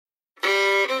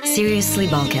Seriously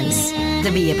Balkans, the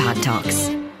BiEPAG Talks,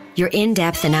 your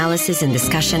in-depth analysis and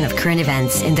discussion of current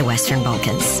events in the Western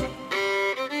Balkans.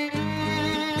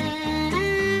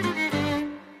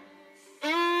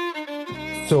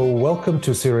 So welcome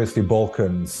to Seriously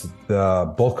Balkans,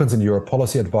 the Balkans and Europe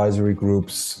Policy Advisory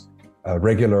Group's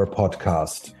regular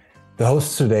podcast. The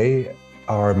hosts today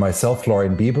are myself,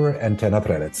 Florian Bieber, and Tena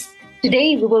Prelec.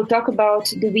 Today, we will talk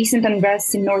about the recent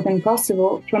unrest in northern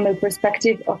Kosovo from the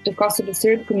perspective of the Kosovo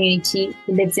Serb community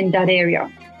who lives in that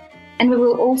area. And we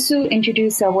will also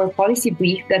introduce our policy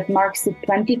brief that marks the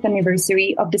 20th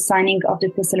anniversary of the signing of the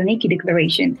Thessaloniki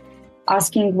Declaration,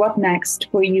 asking what next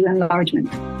for EU enlargement.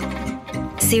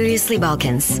 Seriously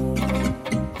Balkans,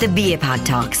 the BiEPAG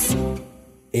Talks.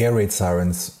 Air raid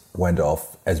sirens went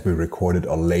off as we recorded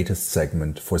our latest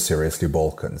segment for Seriously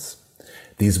Balkans.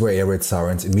 These were air raid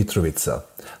sirens in Mitrovica,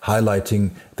 highlighting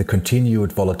the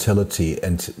continued volatility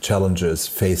and challenges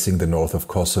facing the north of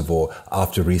Kosovo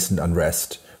after recent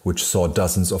unrest, which saw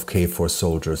dozens of KFOR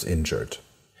soldiers injured.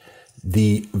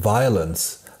 The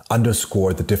violence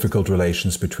underscored the difficult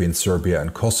relations between Serbia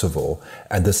and Kosovo,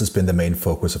 and this has been the main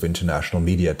focus of international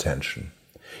media attention.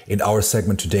 In our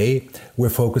segment today, we're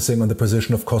focusing on the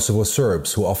position of Kosovo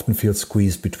Serbs, who often feel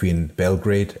squeezed between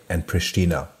Belgrade and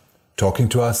Pristina. Talking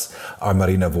to us are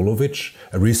Marina Vulovic,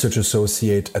 a research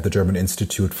associate at the German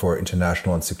Institute for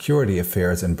International and Security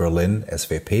Affairs in Berlin,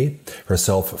 SVP,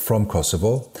 herself from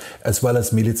Kosovo, as well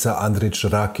as Milica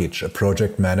Andrić-Rakić, a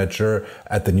project manager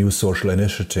at the New Social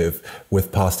Initiative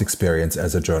with past experience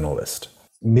as a journalist.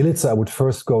 Milica, I would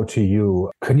first go to you.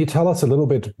 Can you tell us a little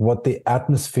bit what the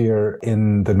atmosphere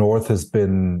in the north has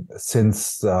been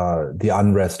since the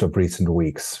unrest of recent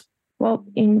weeks? Well,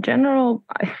 in general,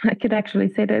 I could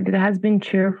actually say that it has been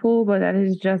cheerful, but that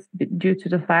is just due to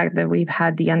the fact that we've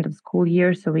had the end of school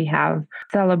year. So we have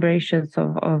celebrations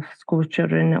of school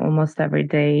children almost every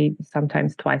day,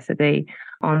 sometimes twice a day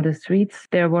on the streets.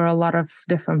 There were a lot of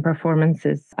different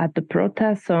performances at the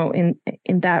protest. So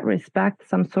in that respect,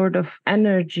 some sort of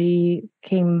energy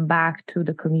came back to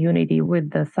the community with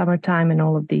the summertime and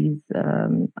all of these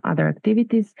other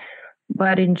activities.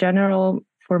 But in general,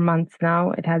 for months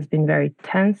now, it has been very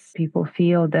tense. People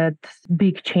feel that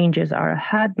big changes are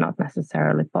ahead, not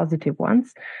necessarily positive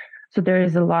ones. So there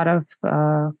is a lot of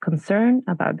concern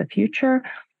about the future.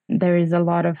 There is a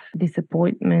lot of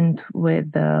disappointment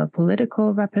with the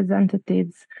political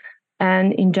representatives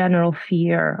and in general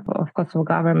fear of Kosovo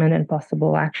government and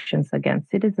possible actions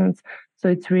against citizens. So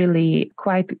it's really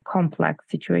quite a complex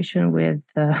situation with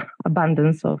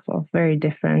abundance of very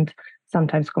different,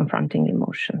 sometimes confronting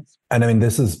emotions. And I mean,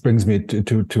 brings me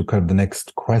to kind of the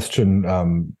next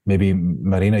question. Maybe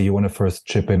Marina, you want to first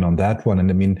chip in on that one. And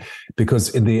I mean,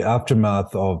 because in the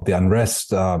aftermath of the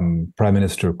unrest, Prime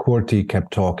Minister Kurti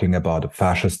kept talking about a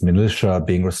fascist militia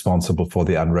being responsible for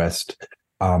the unrest,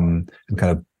 and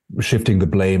kind of shifting the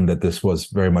blame that this was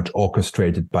very much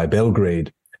orchestrated by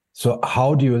Belgrade. So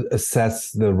how do you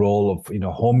assess the role of,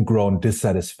 homegrown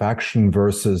dissatisfaction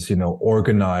versus,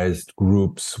 organized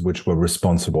groups which were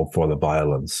responsible for the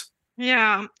violence?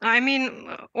 Yeah, I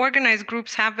mean, organized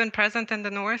groups have been present in the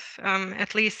north,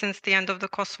 at least since the end of the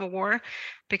Kosovo War,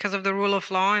 because of the rule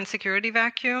of law and security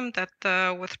vacuum that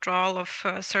the withdrawal of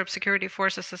Serb security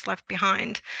forces is left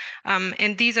behind.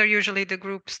 And these are usually the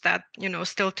groups that,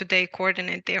 still today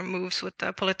coordinate their moves with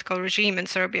the political regime in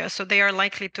Serbia. So they are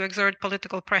likely to exert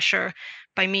political pressure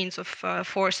by means of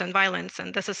force and violence.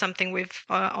 And this is something we've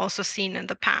also seen in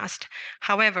the past.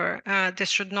 However, this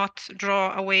should not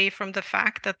draw away from the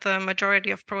fact that the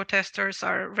majority of protesters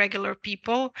are regular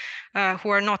people who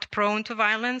are not prone to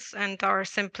violence and are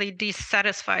simply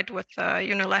dissatisfied with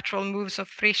unilateral moves of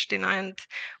Pristina and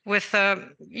with,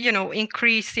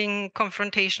 increasing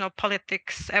confrontational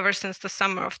politics ever since the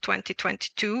summer of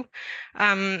 2022.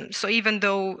 So even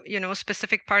though,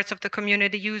 specific parts of the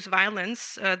community use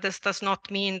violence, this does not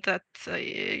mean that,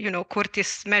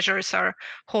 Kurti's measures are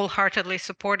wholeheartedly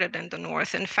supported in the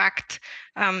north. In fact,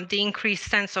 the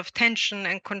increased sense of tension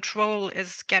and control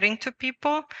is getting to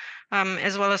people,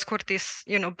 as well as Kurti's,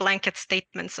 blanket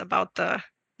statements about the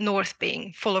north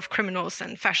being full of criminals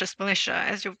and fascist militia,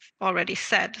 as you've already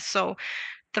said. So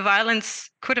the violence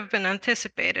could have been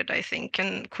anticipated, I think,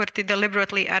 and Kurti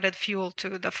deliberately added fuel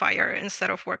to the fire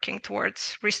instead of working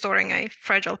towards restoring a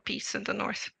fragile peace in the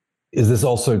north. Is this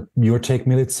also your take,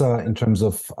 Milica, in terms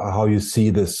of how you see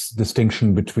this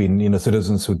distinction between,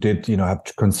 citizens who did, have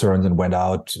concerns and went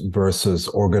out versus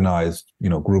organized,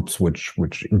 groups which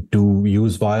do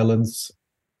use violence?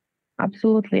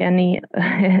 Absolutely.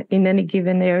 In any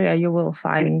given area, you will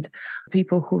find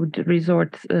people who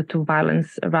resort to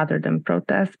violence rather than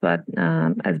protest. But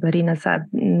as Marina said,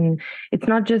 it's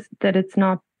not just that it's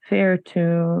not fair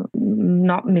to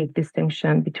not make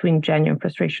distinction between genuine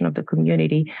frustration of the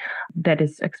community that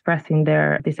is expressing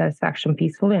their dissatisfaction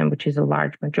peacefully, and which is a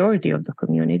large majority of the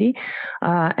community,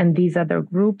 and these other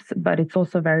groups. But it's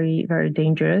also very, very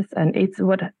dangerous, and it's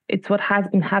what has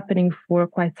been happening for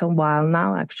quite some while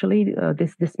now. Actually,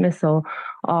 this dismissal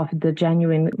of the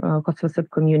genuine Kosovo Serb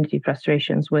community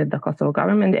frustrations with the Kosovo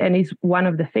government, and is one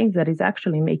of the things that is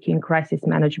actually making crisis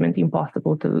management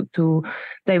impossible to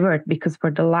divert, because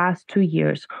for the last 2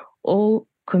 years, all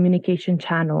communication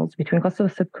channels between Kosovo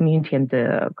Serb community and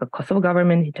the Kosovo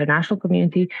government, international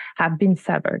community, have been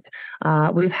severed.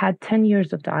 We've had 10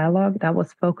 years of dialogue that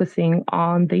was focusing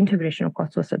on the integration of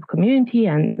Kosovo Serb community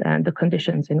and the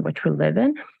conditions in which we live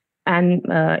in. And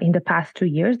in the past 2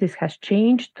 years, this has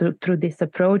changed through this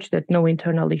approach that no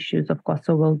internal issues of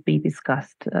Kosovo will be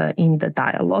discussed in the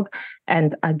dialogue.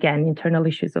 And again, internal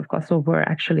issues of Kosovo were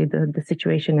actually the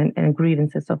situation and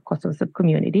grievances of Kosovo Serb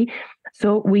community.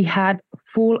 So we had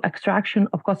full extraction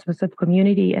of Kosovo Serb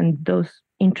community and those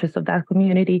interests of that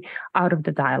community out of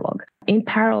the dialogue. In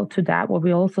parallel to that, what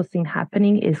we also seen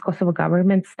happening is Kosovo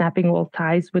government snapping all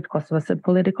ties with Kosovo Serb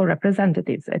political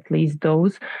representatives, at least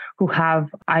those who have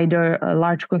either a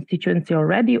large constituency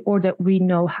already or that we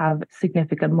know have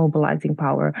significant mobilizing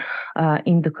power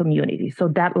in the community. So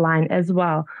that line as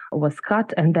well was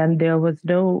cut, and then there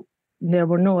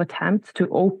were no attempts to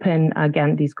open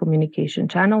again these communication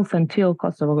channels until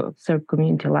Kosovo Serb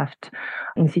community left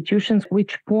institutions, at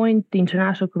which point the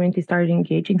international community started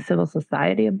engaging civil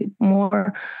society a bit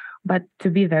more. But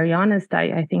to be very honest,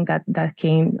 I think that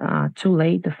came too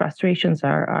late. The frustrations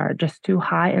are just too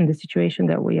high, and the situation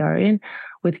that we are in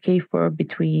with KFOR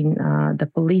between the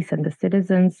police and the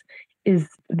citizens is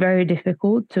very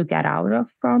difficult to get out of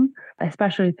from,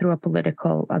 especially through a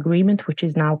political agreement, which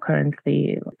is now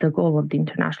currently the goal of the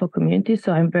international community.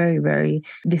 So I'm very, very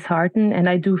disheartened. And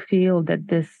I do feel that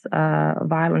this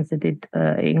violence that it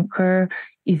incur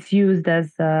is used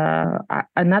as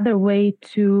another way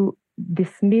to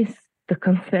dismiss the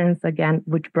concerns, again,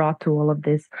 which brought to all of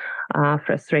this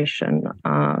frustration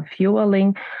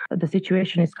fueling. The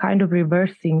situation is kind of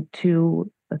reversing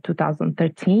to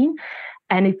 2013.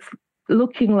 And it's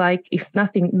looking like if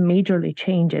nothing majorly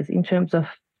changes in terms of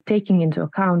taking into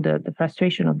account the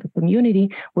frustration of the community,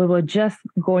 we were just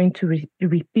going to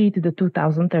repeat the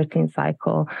 2013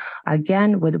 cycle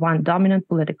again with one dominant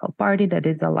political party that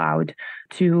is allowed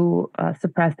to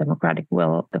suppress democratic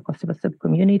will of the Kosovo Serb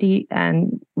community,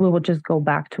 and we will just go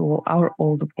back to our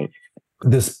old ways.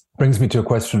 This brings me to a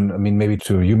question, I mean, maybe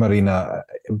to you, Marina,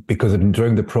 because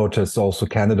during the protests, also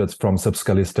candidates from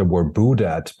Srpska Lista were booed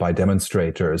at by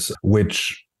demonstrators,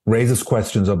 which raises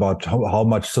questions about how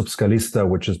much Srpska Lista,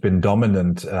 which has been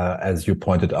dominant, as you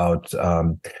pointed out,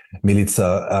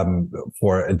 Milica,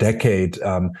 for a decade,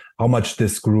 how much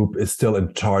this group is still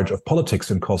in charge of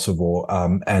politics in Kosovo,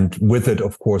 and with it,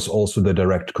 of course, also the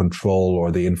direct control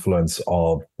or the influence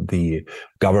of the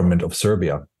government of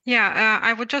Serbia. Yeah,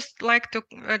 I would just like to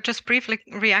just briefly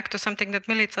react to something that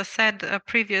Milica said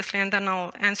previously, and then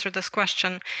I'll answer this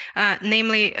question.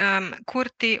 Namely,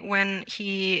 Kurti, when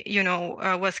he,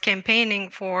 was campaigning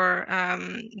for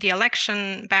the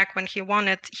election back when he won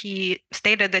it, he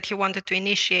stated that he wanted to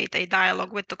initiate a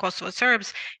dialogue with the Kosovo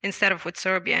Serbs instead of with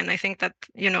Serbia. And I think that,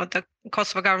 the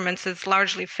Kosovo government has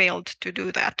largely failed to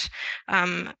do that.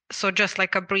 So just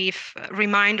like a brief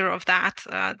reminder of that,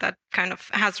 that kind of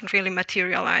hasn't really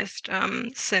materialized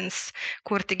since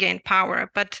Kurti gained power.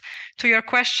 But to your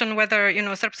question, whether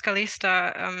Srpska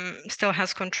Lista still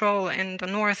has control in the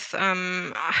north,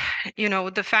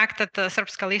 the fact that the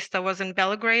Srpska Lista was in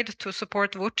Belgrade to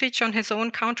support Vučić on his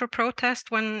own counter-protest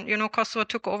when Kosovo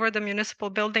took over the municipal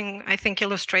building, I think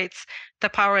illustrates the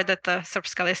power that the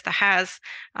Srpska Lista has.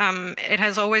 It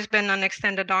has always been an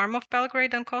extended arm of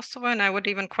Belgrade and Kosovo, and I would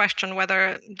even question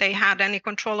whether they had any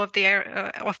control of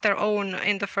their own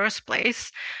in the first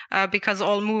place, because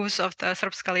all moves of the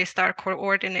Srpska Lista are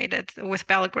coordinated with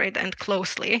Belgrade and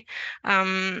closely.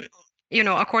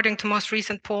 According to most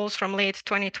recent polls from late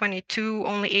 2022,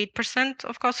 only 8%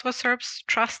 of Kosovo Serbs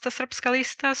trust the Srpska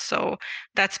Lista, so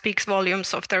that speaks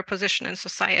volumes of their position in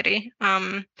society.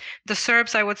 The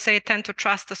Serbs, I would say, tend to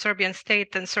trust the Serbian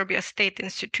state and Serbia's state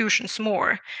institutions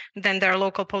more than their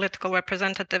local political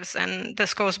representatives, and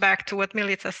this goes back to what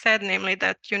Milica said, namely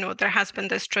that, there has been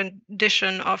this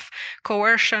tradition of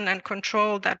coercion and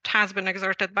control that has been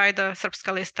exerted by the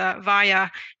Srpska Lista via,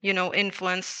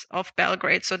 influence of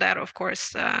Belgrade, so that, of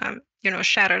course,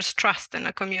 shatters trust in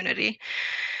a community.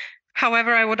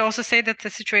 However, I would also say that the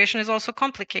situation is also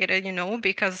complicated,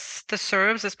 because the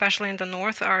Serbs, especially in the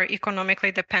north, are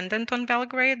economically dependent on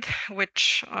Belgrade,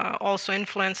 which also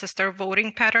influences their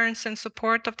voting patterns in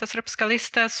support of the Srpska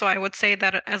Lista. So I would say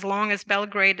that as long as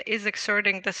Belgrade is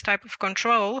exerting this type of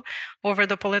control over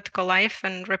the political life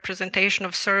and representation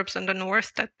of Serbs in the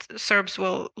north, that Serbs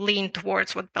will lean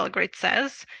towards what Belgrade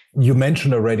says. You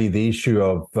mentioned already the issue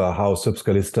of how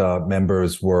Srpska Lista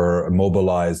members were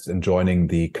mobilized in joining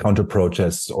the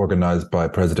counter-protests organized by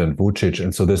President Vučić.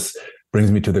 And so this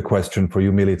brings me to the question for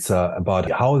you, Milica,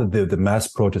 about how the mass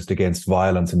protest against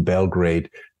violence in Belgrade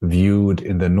viewed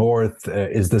in the north.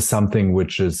 Is this something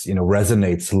which is,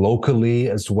 resonates locally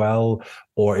as well?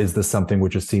 Or is this something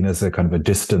which is seen as a kind of a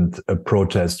distant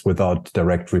protest without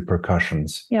direct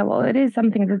repercussions? Yeah, well, it is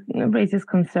something that raises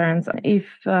concerns. If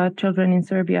children in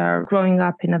Serbia are growing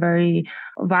up in a very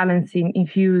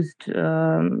violence-infused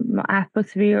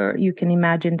atmosphere, you can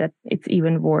imagine that it's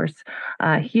even worse.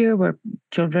 Here, where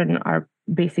children are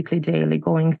basically daily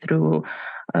going through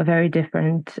very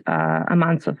different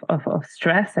amounts of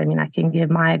stress. I mean, I can give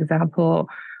my example.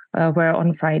 Where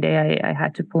on Friday I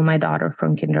had to pull my daughter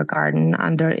from kindergarten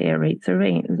under air raid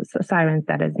sirens.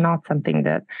 That is not something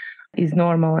that is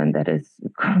normal and that is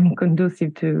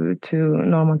conducive to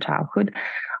normal childhood.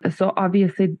 So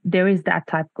obviously there is that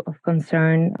type of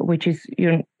concern, which is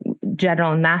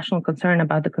general national concern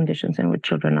about the conditions in which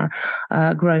children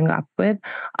are growing up with.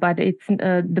 But it's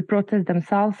the protests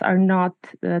themselves are not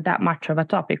that much of a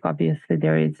topic. Obviously,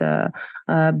 there is a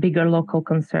bigger local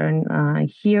concern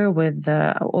here with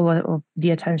all of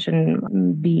the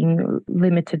attention being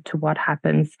limited to what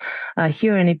happens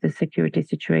here, and if the security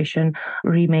situation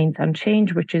remains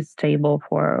unchanged, which is stable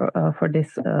for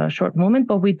this short moment.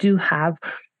 But we do have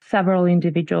several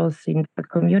individuals in the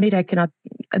community.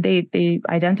 They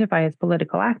identify as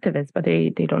political activists, but they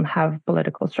don't have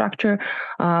political structure,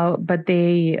 but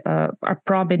they are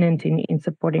prominent in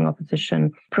supporting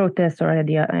opposition protests or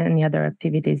any other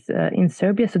activities in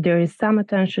Serbia. So there is some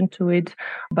attention to it,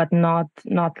 but not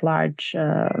large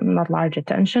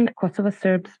attention. Kosovo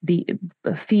Serbs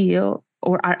feel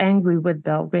or are angry with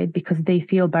Belgrade because they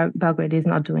feel Belgrade is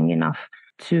not doing enough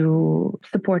to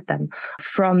support them.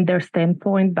 From their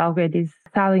standpoint, Belgrade is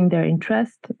selling their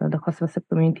interest, the Kosovo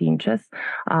sub-community interest,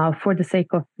 for the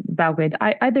sake of Belgrade,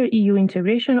 either EU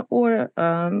integration or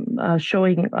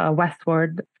showing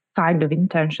westward kind of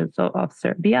intentions of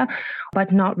Serbia,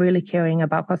 but not really caring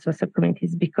about Kosovo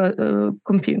sub-communities because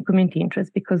community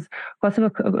interests, because Kosovo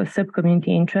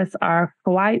sub-community interests are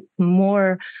quite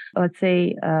more, let's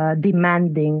say,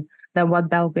 demanding than what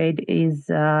Belgrade is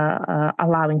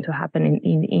allowing to happen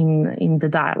in the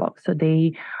dialogue. So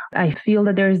I feel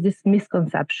that there is this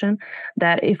misconception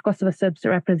that if Kosovo Serbs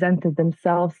represented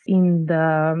themselves in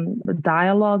the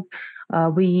dialogue,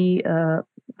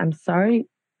 I'm sorry,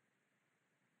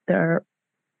 there are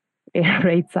air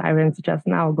raid sirens just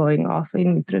now going off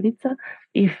in Mitrovica.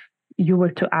 If you were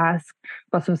to ask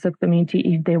Kosovo sub-community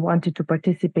if they wanted to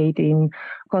participate in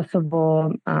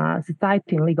Kosovo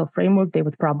society and legal framework, they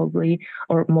would probably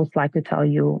or most likely tell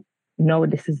you, no,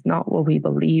 this is not what we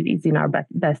believe is in our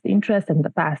best interest. And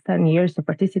the past 10 years of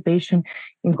participation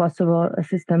in Kosovo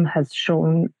system has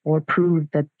shown or proved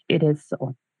that it is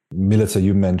so. Milica,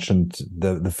 you mentioned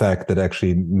the fact that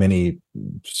actually many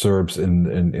Serbs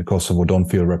in Kosovo don't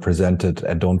feel represented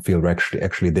and don't feel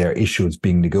actually their issues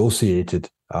being negotiated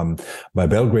by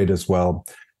Belgrade as well.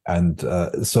 And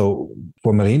so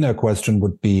for Marina, a question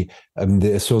would be,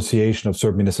 the Association of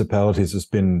Serb Municipalities has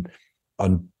been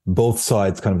on both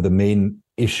sides kind of the main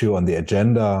issue on the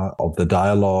agenda of the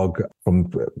dialogue.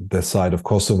 From the side of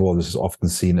Kosovo, this is often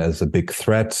seen as a big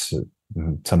threat,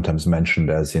 sometimes mentioned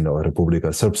as,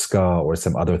 Republika Srpska or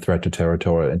some other threat to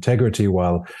territorial integrity,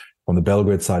 while on the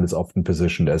Belgrade side it's often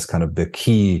positioned as kind of the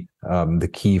key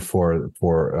for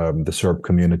the Serb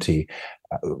community.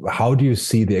 How do you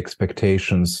see the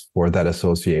expectations for that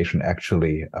association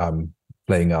actually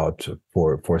playing out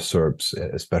for Serbs,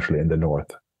 especially in the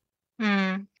north?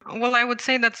 Well, I would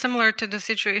say that similar to the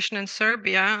situation in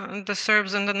Serbia, the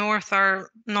Serbs in the north are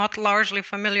not largely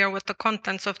familiar with the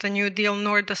contents of the New Deal,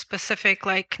 nor the specific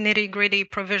nitty-gritty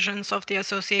provisions of the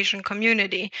association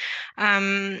community.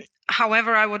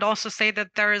 However, I would also say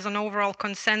that there is an overall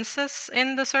consensus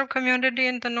in the Serb community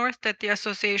in the north that the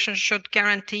association should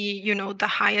guarantee, the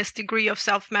highest degree of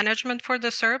self-management for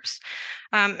the Serbs.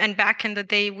 And back in the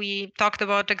day, we talked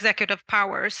about executive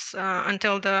powers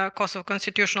until the Kosovo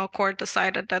Constitutional Court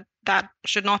decided that that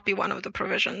should not be one of the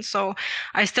provisions. So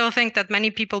I still think that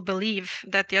many people believe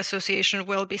that the association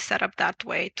will be set up that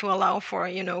way to allow for,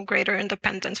 greater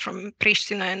independence from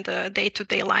Pristina in the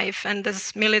day-to-day life. And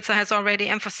as Milica has already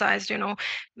emphasized,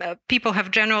 people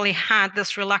have generally had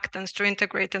this reluctance to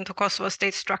integrate into Kosovo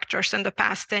state structures in the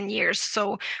past 10 years.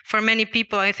 So for many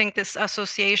people, I think this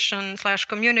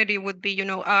association/community would be,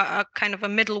 a kind of a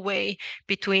middle way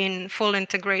between full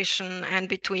integration and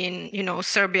between,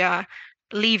 Serbia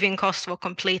leaving Kosovo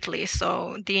completely.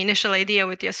 So the initial idea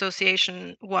with the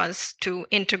association was to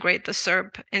integrate the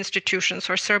Serb institutions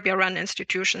or Serbia-run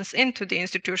institutions into the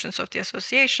institutions of the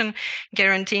association,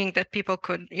 guaranteeing that people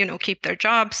could, keep their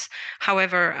jobs.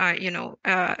 However,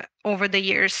 over the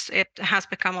years, it has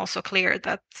become also clear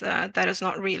that that has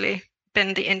not really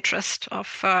been the interest of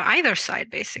either side,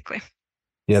 basically.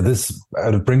 Yeah, this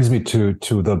brings me to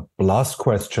the last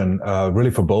question,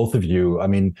 really for both of you. I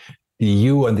mean, the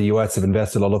EU and the US have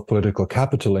invested a lot of political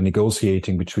capital in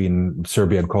negotiating between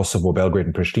Serbia and Kosovo, Belgrade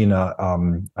and Pristina,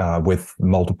 with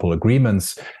multiple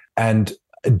agreements. And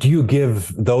do you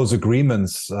give those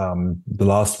agreements, the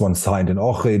last one signed in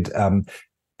Ohrid,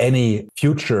 any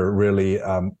future really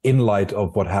in light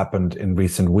of what happened in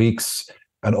recent weeks,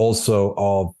 and also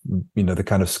of the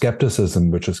kind of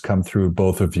skepticism which has come through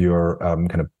both of your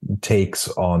kind of takes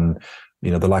on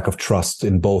the lack of trust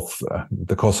in both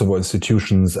the Kosovo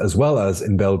institutions as well as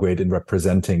in Belgrade in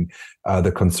representing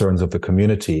the concerns of the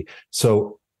community.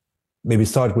 So maybe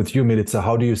start with you, Milica.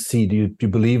 How do you see, do you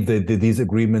believe that these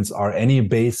agreements are any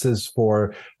basis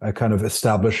for kind of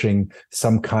establishing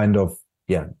some kind of,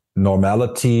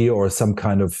 normality or some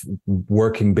kind of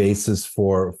working basis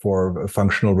for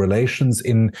functional relations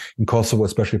in Kosovo,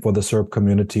 especially for the Serb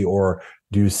community? Or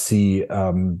do you see,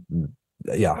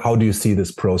 how do you see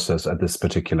this process at this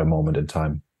particular moment in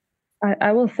time?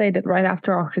 I will say that right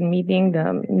after our meeting,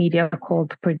 the media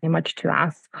called pretty much to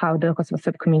ask how the Kosovo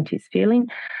Serb community is feeling.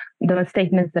 The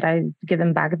statements that I've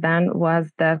given back then was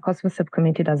that Kosovo Serb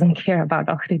community doesn't care about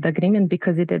Ohrid agreement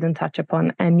because it didn't touch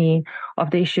upon any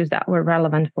of the issues that were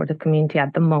relevant for the community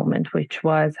at the moment, which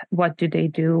was what do they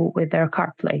do with their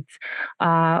car plates?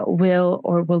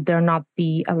 Will there not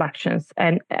be elections?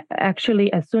 And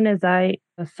actually, as soon as I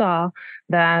saw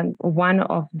that one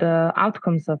of the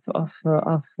outcomes of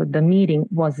the meeting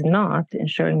was not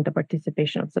ensuring the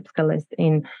participation of Srpska list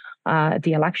in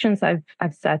the elections, I've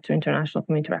said to international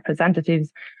community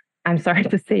representatives, I'm sorry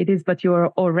to say this, but you're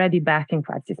already back in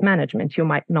crisis management. You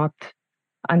might not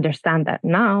understand that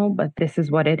now, but this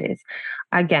is what it is.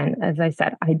 Again, as I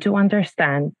said, I do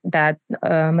understand that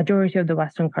majority of the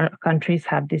Western countries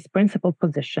have this principled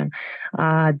position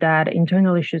that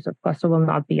internal issues of Kosovo will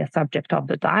not be a subject of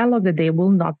the dialogue, that they will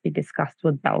not be discussed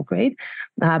with Belgrade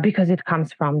because it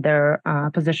comes from their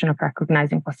position of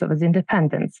recognizing Kosovo's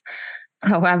independence.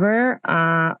 However,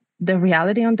 the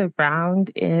reality on the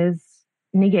ground is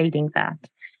negating that.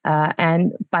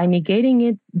 And by negating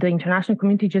it, the international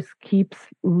community just keeps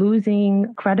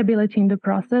losing credibility in the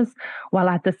process, while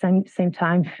at the same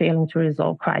time failing to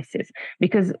resolve crisis.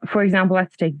 Because, for example,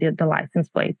 let's take the license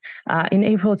plate. In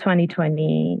April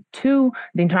 2022,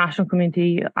 the international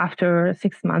community, after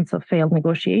 6 months of failed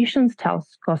negotiations,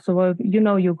 tells Kosovo,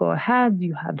 you go ahead,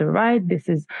 you have the right, this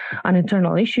is an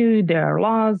internal issue, there are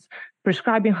laws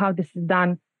prescribing how this is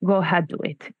done, go ahead, do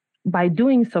it. By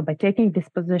doing so, by taking this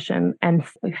position and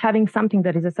having something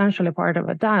that is essentially part of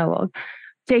a dialogue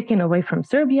taken away from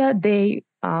Serbia, they,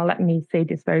 let me say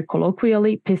this very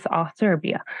colloquially, piss off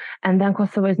Serbia. And then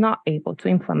Kosovo is not able to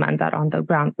implement that on the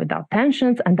ground without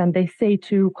tensions. And then they say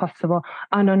to Kosovo,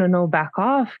 oh, no, back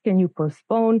off, can you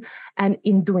postpone? And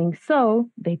in doing so,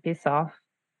 they piss off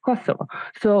Kosovo.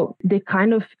 So they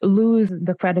kind of lose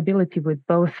the credibility with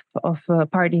both of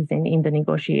parties in the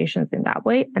negotiations in that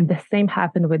way. And the same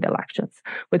happened with elections,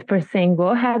 with first saying, go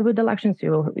ahead with elections,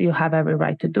 you have every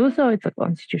right to do so, it's a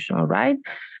constitutional right,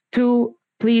 to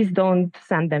please don't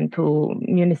send them to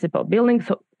municipal buildings.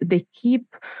 So they keep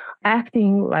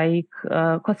acting like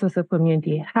Kosovo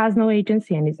community has no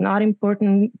agency and is not an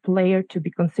important player to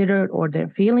be considered, or their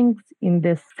feelings in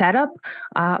this setup.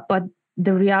 But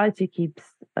the reality keeps,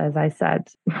 as I said,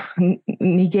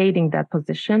 negating that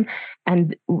position,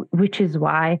 and which is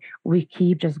why we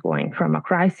keep just going from a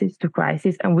crisis to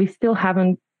crisis, and we still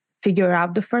haven't figured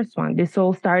out the first one. This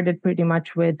all started pretty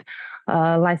much with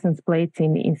license plates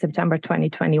in September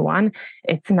 2021.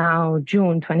 It's now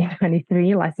June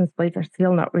 2023. License plates are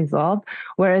still not resolved,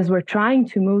 whereas we're trying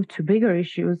to move to bigger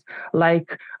issues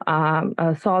like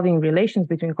solving relations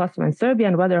between Kosovo and Serbia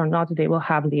and whether or not they will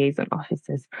have liaison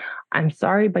offices. I'm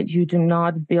sorry, but you do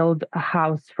not build a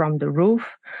house from the roof.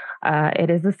 It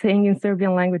is a saying in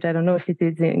Serbian language. I don't know if it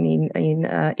is in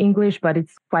English, but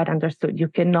it's quite understood. You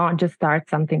cannot just start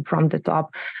something from the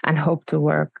top and hope to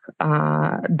work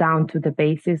down to the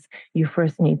basis. You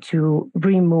first need to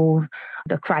remove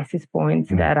the crisis points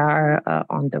that are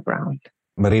on the ground.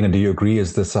 Marina, do you agree?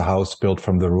 Is this a house built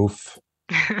from the roof?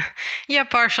 Yeah,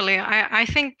 partially. I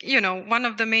think, one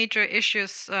of the major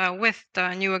issues with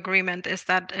the new agreement is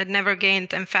that it never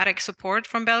gained emphatic support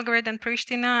from Belgrade and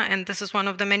Pristina. And this is one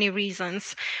of the many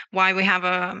reasons why we have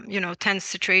a, tense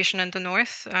situation in the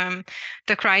north.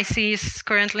 The crises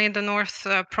currently in the north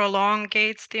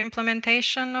prolongates the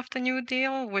implementation of the New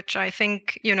Deal, which I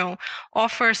think,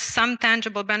 offers some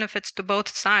tangible benefits to both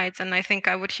sides. And I think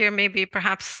I would here maybe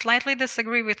perhaps slightly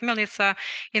disagree with Milica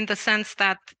in the sense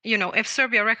that, if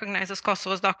Serbia recognizes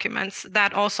Kosovo's documents,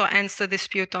 that also ends the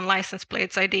dispute on license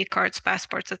plates, ID cards,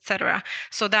 passports, etc.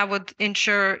 So that would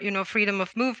ensure, freedom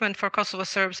of movement for Kosovo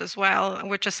Serbs as well,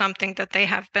 which is something that they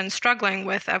have been struggling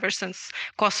with ever since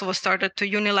Kosovo started to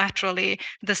unilaterally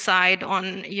decide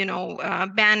on,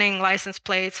 banning license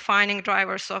plates, fining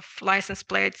drivers of license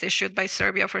plates issued by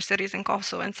Serbia for cities in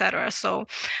Kosovo, etc. So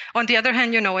on the other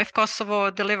hand, if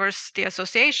Kosovo delivers the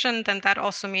association, then that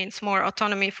also means more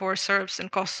autonomy for Serbs in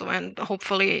Kosovo and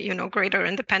hopefully, greater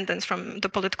independence from the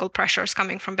political pressures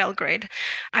coming from Belgrade.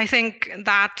 I think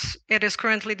that it is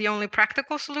currently the only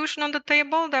practical solution on the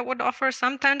table that would offer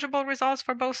some tangible results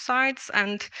for both sides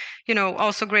and,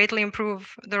 also greatly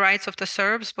improve the rights of the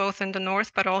Serbs, both in the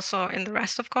north, but also in the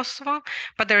rest of Kosovo.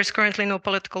 But there is currently no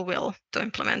political will to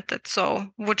implement it. So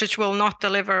Vučić will not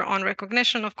deliver on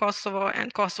recognition of Kosovo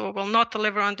and Kosovo will not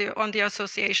deliver on the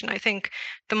association. I think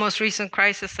the most recent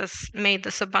crisis has made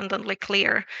this abundantly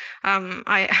clear.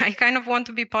 I kind of want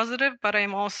to be positive, but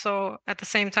I'm also at the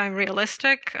same time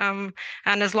realistic. And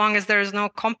as long as there is no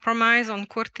compromise on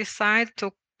Kurti's side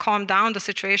to calm down the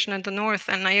situation in the north,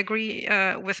 and I agree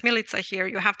with Milica here,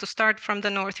 you have to start from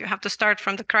the north, you have to start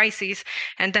from the crises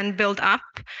and then build up.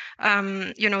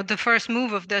 The first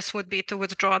move of this would be to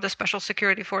withdraw the special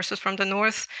security forces from the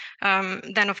north.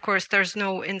 Then, of course, there's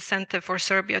no incentive for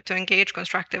Serbia to engage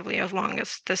constructively as long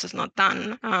as this is not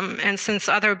done. And since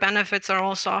other benefits are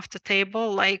also off the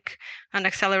table, like an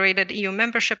accelerated EU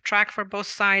membership track for both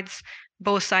sides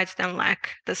then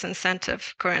lack this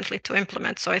incentive currently to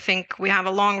implement. So I think we have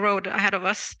a long road ahead of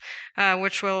us,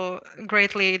 which will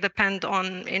greatly depend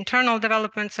on internal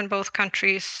developments in both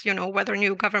countries, whether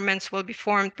new governments will be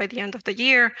formed by the end of the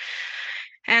year,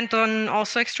 and on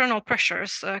also external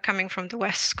pressures coming from the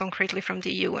West, concretely from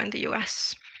the EU and the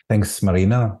US. Thanks,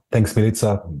 Marina. Thanks,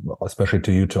 Milica, especially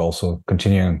to you to also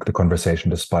continuing the conversation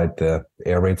despite the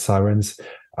air raid sirens.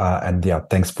 And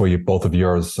thanks for both of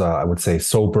yours, I would say,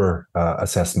 sober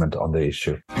assessment on the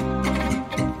issue.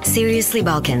 Seriously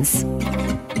Balkans,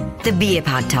 the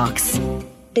BiEPAG talks.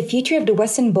 The future of the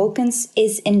Western Balkans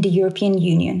is in the European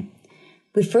Union.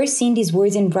 We first seen these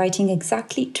words in writing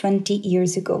exactly 20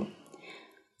 years ago.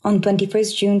 On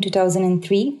 21st June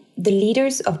 2003, the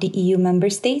leaders of the EU member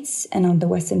states and of the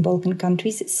Western Balkan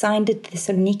countries signed the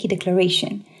Thessaloniki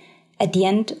Declaration at the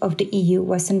end of the EU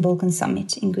Western Balkan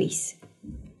Summit in Greece.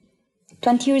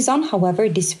 20 years on, however,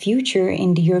 this future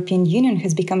in the European Union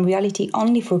has become reality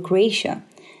only for Croatia.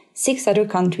 6 other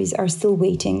countries are still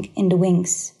waiting in the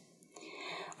wings.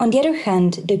 On the other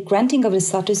hand, the granting of the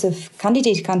status of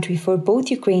candidate country for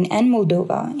both Ukraine and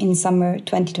Moldova in summer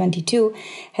 2022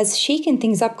 has shaken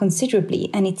things up considerably,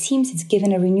 and it seems it's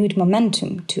given a renewed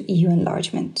momentum to EU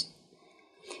enlargement.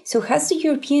 So has the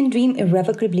European dream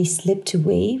irrevocably slipped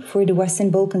away for the Western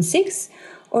Balkan 6,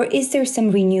 or is there some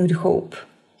renewed hope?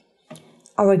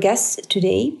 Our guests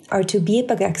today are 2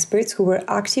 BiEPAG experts who were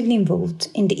actively involved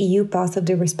in the EU path of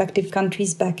their respective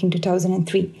countries back in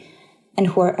 2003 and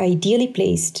who are ideally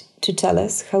placed to tell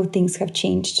us how things have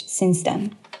changed since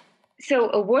then. So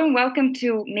a warm welcome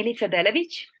to Milica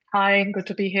Delevic. Hi, good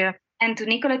to be here. And to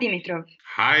Nikola Dimitrov.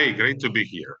 Hi, great to be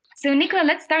here. So, Nikola,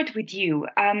 let's start with you.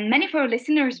 Many of our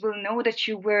listeners will know that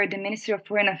you were the Minister of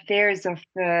Foreign Affairs of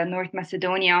North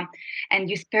Macedonia, and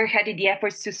you spearheaded the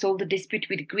efforts to solve the dispute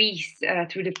with Greece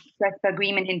through the PRESPA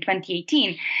agreement in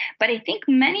 2018. But I think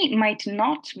many might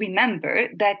not remember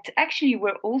that actually you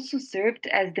were also served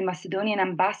as the Macedonian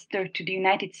ambassador to the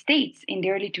United States in the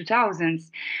early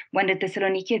 2000s, when the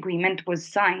Thessaloniki Agreement was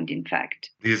signed, in fact.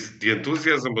 The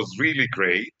enthusiasm was really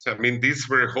great. I mean, these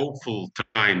were hopeful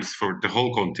times for the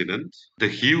whole continent.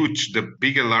 The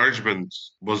big enlargement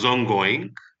was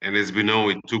ongoing. And as we know,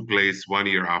 it took place 1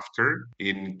 year after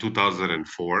in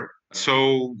 2004.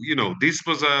 So, this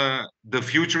was the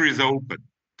future is open.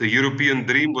 The European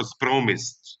dream was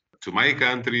promised to my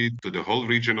country, to the whole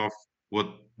region of what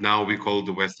now we call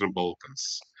the Western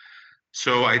Balkans.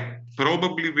 So I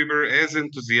probably we were as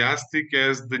enthusiastic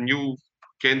as the new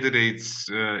candidates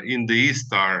in the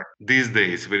East are these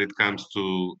days when it comes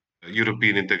to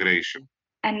European integration.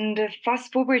 And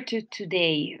fast forward to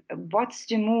today, what's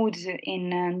the mood in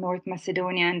North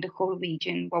Macedonia and the whole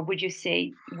region? What would you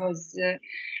say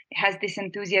has this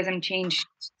enthusiasm changed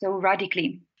so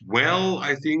radically? Well,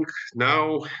 I think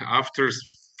now after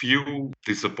few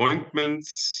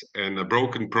disappointments and a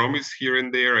broken promise here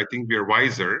and there, I think we are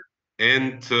wiser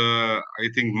and I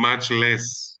think much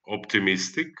less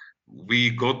optimistic.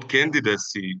 We got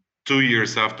candidacy 2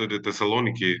 years after the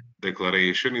Thessaloniki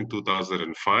Declaration in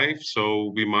 2005.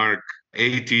 So we mark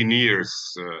 18 years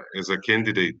as a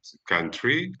candidate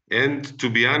country. And to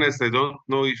be honest, I don't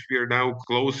know if we are now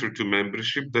closer to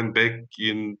membership than back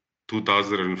in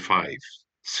 2005.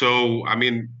 So, I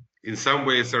mean, in some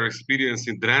ways, our experience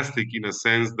is drastic in a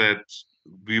sense that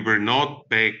we were not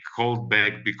called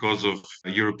back because of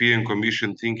European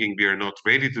Commission thinking we are not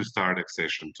ready to start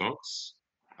accession talks.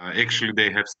 Actually,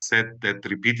 they have said that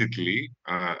repeatedly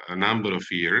a number of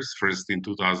years, first in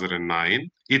 2009.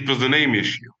 It was the name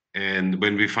issue. And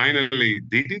when we finally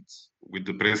did it with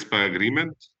the Prespa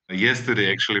agreement,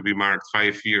 yesterday actually we marked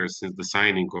 5 years since the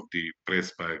signing of the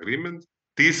Prespa agreement.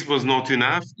 This was not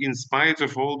enough in spite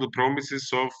of all the promises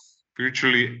of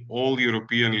virtually all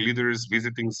European leaders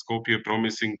visiting Skopje,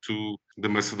 promising to the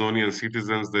Macedonian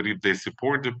citizens that if they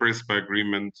support the Prespa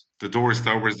agreement, the doors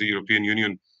towards the European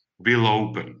Union will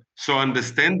open. So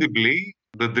understandably,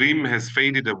 the dream has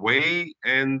faded away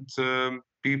and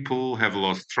people have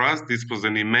lost trust. This was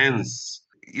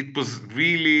it was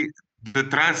really, the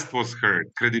trust was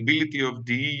hurt. Credibility of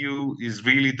the EU is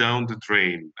really down the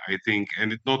drain, I think.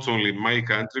 And it's not only my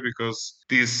country, because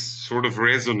this sort of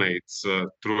resonates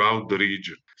throughout the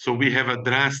region. So we have a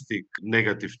drastic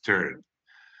negative turn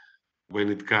when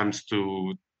it comes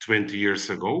to 20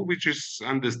 years ago, which is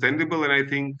understandable. And I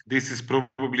think this is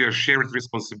probably a shared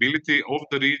responsibility of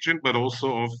the region, but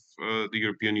also of the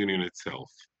European Union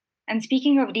itself. And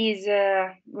speaking of these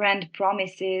grand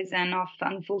promises and of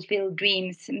unfulfilled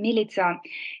dreams, Milica,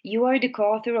 you are the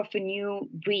co-author of a new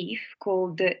brief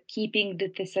called Keeping the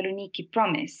Thessaloniki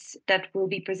Promise that will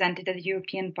be presented at the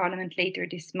European Parliament later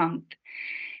this month.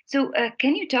 So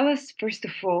can you tell us, first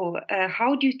of all,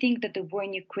 how do you think that the war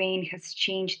in Ukraine has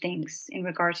changed things in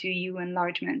regard to EU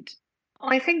enlargement?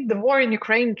 I think the war in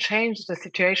Ukraine changed the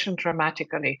situation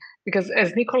dramatically because,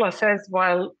 as Nicola says,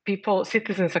 while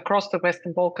citizens across the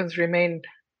Western Balkans remain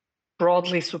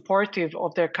broadly supportive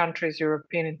of their country's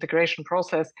European integration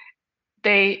process,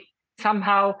 they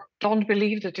somehow don't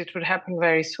believe that it will happen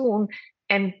very soon.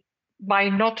 And by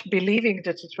not believing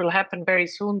that it will happen very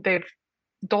soon, they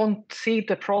don't see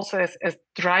the process as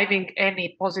driving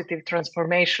any positive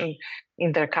transformation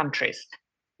in their countries.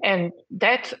 And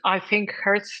that, I think,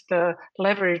 hurts the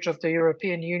leverage of the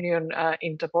European Union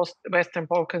in the Western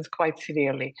Balkans quite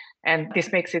severely. And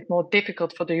this makes it more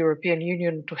difficult for the European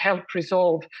Union to help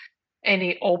resolve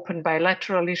any open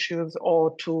bilateral issues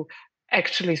or to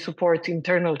actually support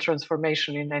internal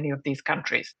transformation in any of these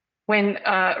countries. When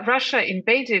Russia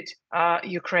invaded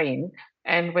Ukraine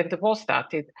and when the war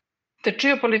started, the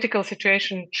geopolitical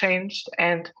situation changed,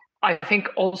 and I think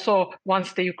also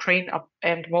once the Ukraine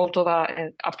and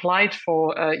Moldova applied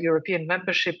for European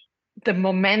membership, the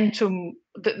momentum,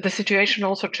 the situation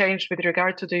also changed with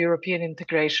regard to the European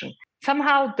integration.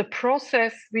 Somehow the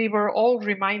process, we were all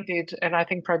reminded, and I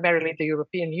think primarily the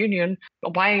European Union,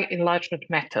 why enlargement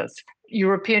matters.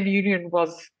 European Union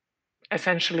was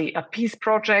essentially a peace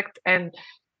project, and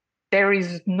there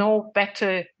is no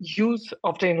better use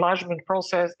of the enlargement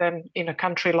process than in a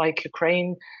country like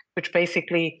Ukraine, which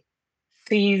basically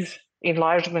sees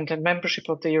enlargement and membership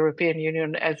of the European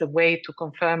Union as a way to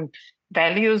confirm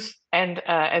values and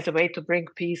as a way to bring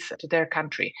peace to their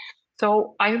country.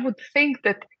 So I would think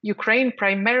that Ukraine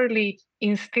primarily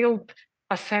instilled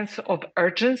a sense of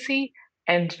urgency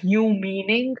and new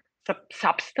meaning,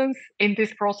 substance in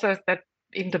this process that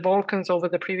in the Balkans over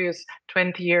the previous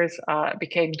 20 years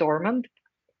became dormant.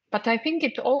 But I think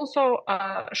it also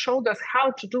showed us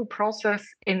how to do process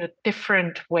in a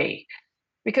different way.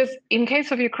 Because in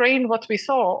case of Ukraine, what we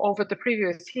saw over the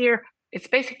previous year, it's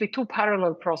basically two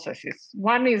parallel processes.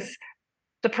 One is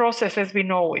the process as we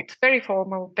know it, very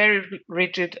formal, very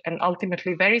rigid, and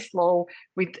ultimately very slow,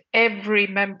 with every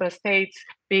member state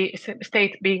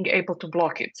being able to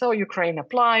block it. So Ukraine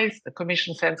applies, the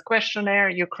Commission sends questionnaire,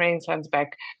 Ukraine sends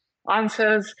back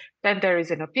answers, then there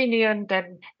is an opinion,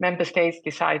 then member states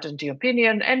decide on the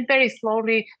opinion, and very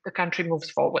slowly the country moves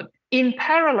forward. In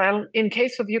parallel, in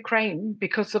case of Ukraine,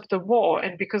 because of the war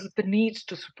and because of the need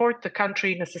to support the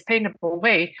country in a sustainable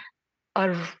way,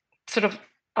 a sort of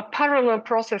a parallel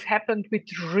process happened with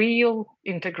real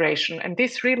integration. And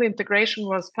this real integration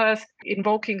was first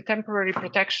invoking temporary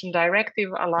protection directive,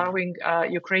 allowing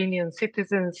Ukrainian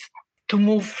citizens to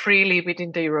move freely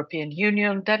within the European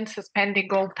Union, then suspending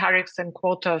all tariffs and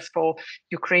quotas for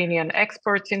Ukrainian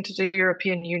exports into the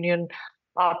European Union,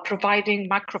 providing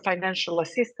macro-financial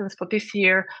assistance for this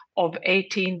year of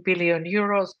 18 billion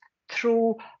euros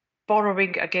through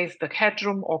borrowing against the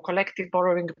headroom or collective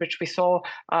borrowing, which we saw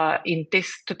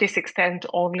to this extent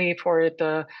only for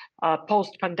the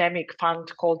post-pandemic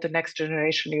fund called the Next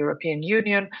Generation European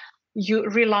Union,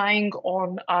 relying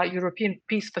on a European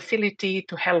peace facility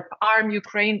to help arm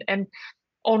Ukraine, and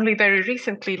only very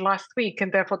recently, last week,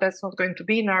 and therefore that's not going to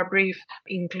be in our brief,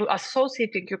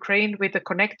 associating Ukraine with the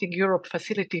Connecting Europe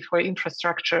facility for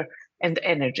infrastructure and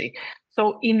energy.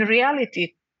 So in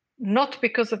reality, not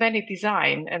because of any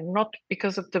design and not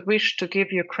because of the wish to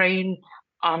give Ukraine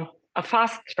a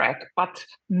fast track, but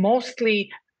mostly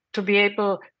to be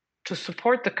able to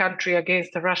support the country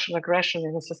against the Russian aggression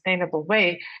in a sustainable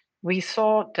way, we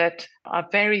saw that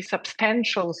very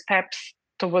substantial steps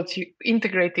towards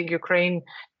integrating Ukraine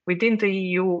within the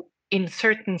EU in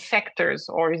certain sectors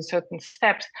or in certain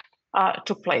steps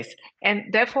took place.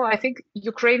 And therefore, I think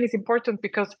Ukraine is important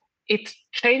because it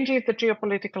changes the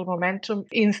geopolitical momentum,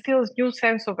 instills new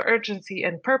sense of urgency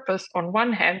and purpose on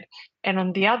one hand, and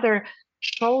on the other,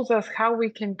 shows us how we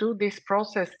can do this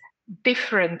process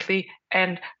differently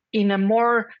and in a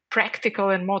more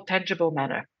practical and more tangible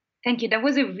manner. Thank you. That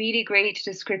was a really great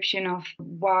description of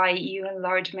why EU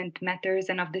enlargement matters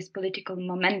and of this political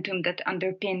momentum that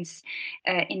underpins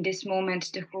in this moment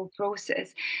the whole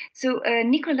process. So,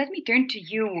 Nicola, let me turn to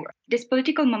you. This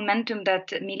political momentum that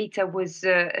Milica was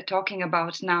talking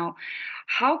about now,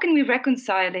 how can we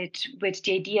reconcile it with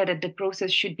the idea that the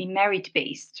process should be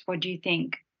merit-based? What do you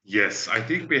think? Yes, I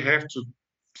think we have to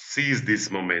seize this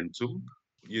momentum.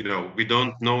 We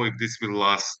don't know if this will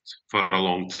last for a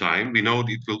long time. We know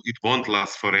it won't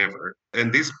last forever.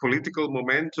 And this political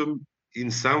momentum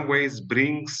in some ways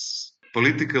brings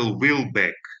political will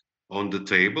back on the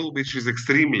table, which is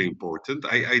extremely important.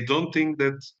 I don't think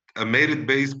that a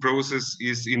merit-based process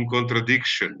is in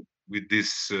contradiction with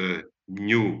this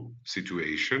new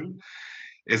situation.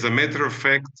 As a matter of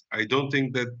fact, I don't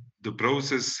think that the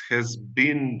process has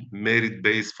been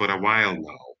merit-based for a while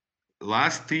now.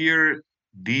 Last year,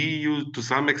 the EU, to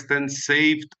some extent,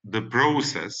 saved the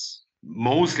process,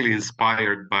 mostly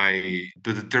inspired by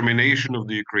the determination of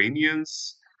the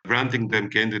Ukrainians, granting them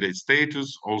candidate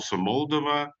status, also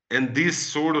Moldova. And this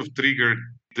sort of triggered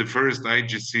the first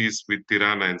IGCs with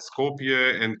Tirana and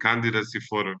Skopje and candidacy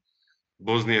for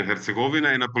Bosnia and Herzegovina,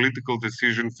 and a political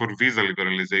decision for visa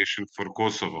liberalization for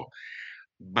Kosovo.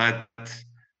 But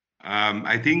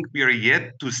I think we are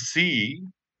yet to see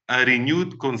a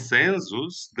renewed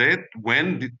consensus that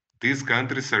when these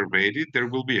countries are ready, there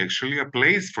will be actually a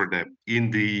place for them in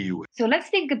the EU. So let's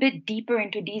dig a bit deeper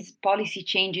into these policy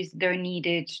changes that are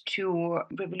needed to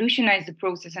revolutionize the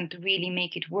process and to really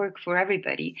make it work for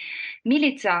everybody.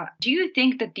 Milica, do you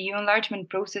think that the EU enlargement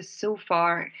process so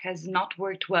far has not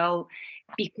worked well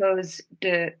because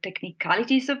the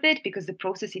technicalities of it, because the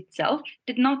process itself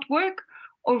did not work?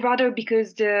 Or rather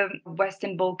because the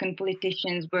Western Balkan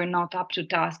politicians were not up to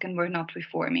task and were not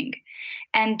reforming?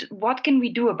 And what can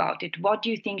we do about it? What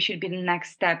do you think should be the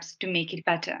next steps to make it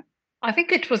better? I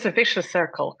think it was a vicious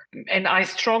circle. And I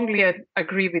strongly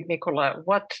agree with Nicola.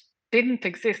 What didn't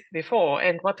exist before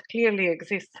and what clearly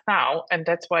exists now, and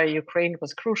that's why Ukraine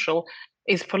was crucial,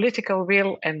 is political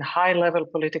will and high-level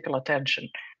political attention.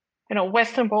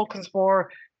 Western Balkans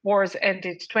wars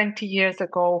ended 20 years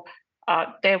ago.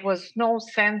 There was no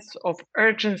sense of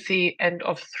urgency and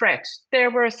of threat. There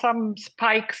were some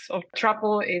spikes of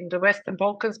trouble in the Western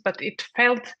Balkans, but it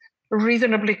felt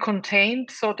reasonably contained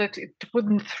so that it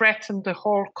wouldn't threaten the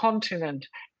whole continent.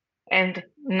 And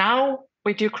now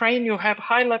with Ukraine, you have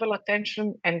high-level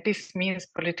attention, and this means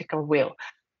political will.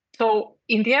 So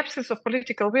in the absence of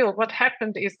political will, what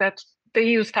happened is that the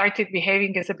EU started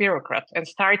behaving as a bureaucrat and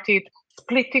started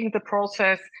splitting the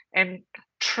process and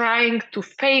trying to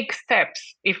fake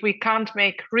steps. If we can't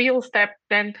make real steps,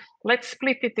 then let's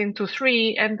split it into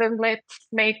 3 and then let's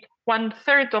make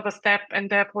 1/3 of a step, and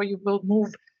therefore you will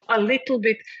move a little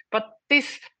bit. But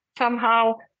this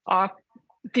somehow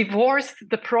divorced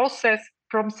the process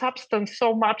from substance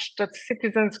so much that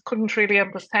citizens couldn't really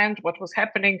understand what was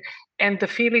happening, and the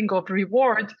feeling of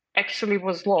reward actually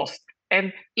was lost.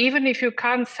 And even if you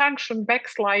can't sanction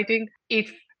backsliding,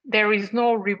 if there is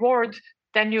no reward,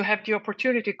 then you have the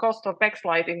opportunity cost of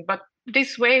backsliding. But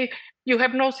this way, you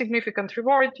have no significant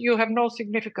reward, you have no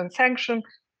significant sanction.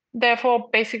 Therefore,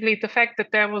 basically, the fact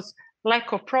that there was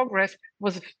lack of progress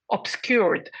was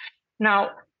obscured.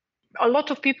 Now, a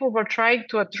lot of people were trying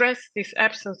to address this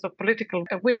absence of political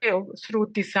will through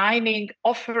designing,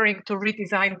 offering to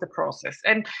redesign the process.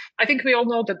 And I think we all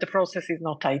know that the process is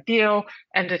not ideal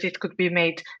and that it could be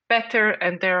made better.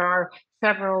 And there are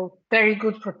several very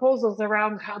good proposals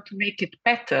around how to make it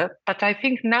better. But I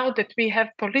think now that we have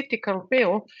political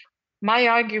will, my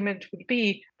argument would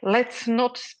be, let's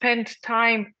not spend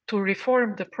time to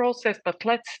reform the process, but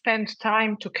let's spend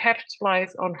time to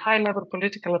capitalize on high-level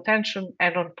political attention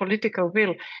and on political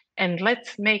will, and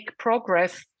let's make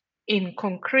progress in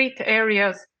concrete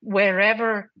areas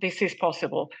wherever this is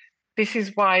possible. This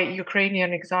is why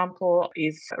Ukrainian example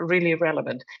is really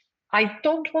relevant. I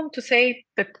don't want to say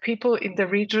that people in the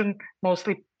region,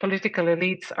 mostly political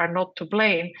elites, are not to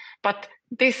blame, but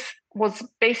this was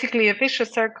basically a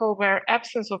vicious circle where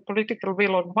absence of political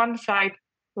will on one side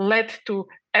led to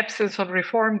absence of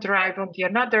reform drive on the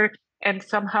other, and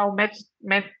somehow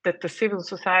meant that the civil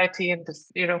society and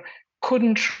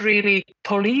couldn't really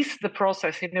police the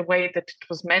process in a way that it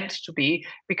was meant to be,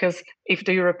 because if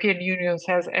the European Union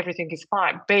says everything is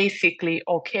fine, basically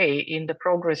okay in the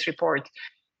progress report,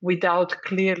 without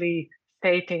clearly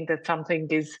stating that something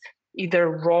is either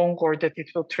wrong or that it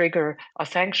will trigger a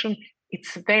sanction,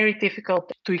 it's very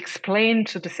difficult to explain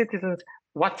to the citizens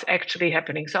what's actually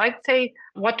happening. So I'd say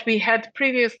what we had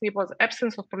previously was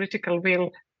absence of political will,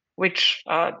 which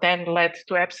then led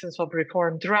to absence of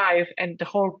reform drive, and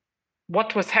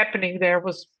what was happening there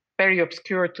was very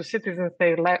obscure to citizens.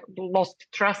 They lost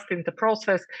trust in the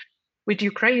process. With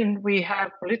Ukraine, we have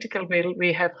political will,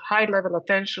 we have high-level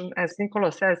attention, as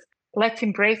Nicola says, let's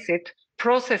embrace it.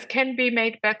 Process can be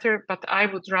made better, but I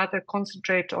would rather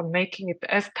concentrate on making it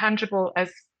as tangible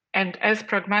and as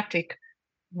pragmatic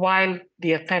while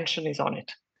the attention is on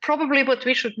it. Probably what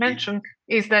we should mention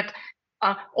is that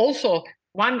also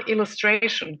one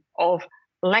illustration of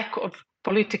lack of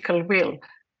political will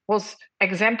was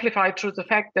exemplified through the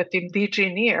fact that in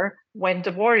DG NIR, when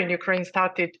the war in Ukraine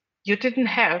started, you didn't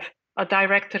have a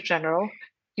director general.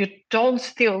 You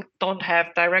still don't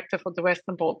have director for the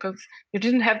Western Balkans. You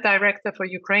didn't have director for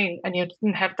Ukraine, and you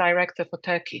didn't have director for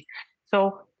Turkey.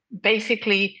 So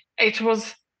basically, it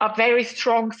was a very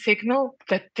strong signal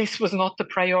that this was not the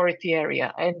priority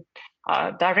area. And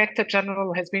director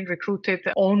general has been recruited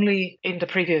only in the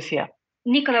previous year.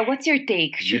 Nicola, what's your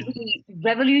take? Should we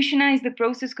revolutionize the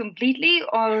process completely,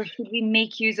 or should we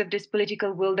make use of this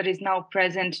political will that is now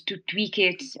present to tweak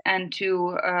it and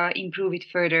to improve it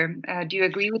further? Do you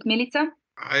agree with Milica?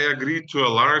 I agree to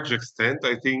a large extent.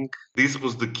 I think this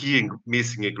was the key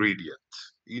missing ingredient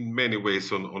in many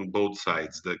ways on both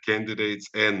sides, the candidates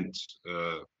and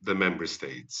the member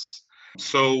states.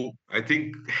 So I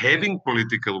think having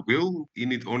political will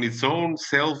on its own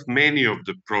solve many of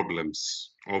the problems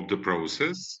of the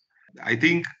process. I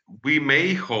think we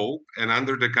may hope, and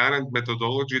under the current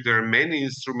methodology, there are many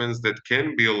instruments that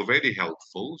can be already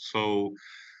helpful. So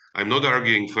I'm not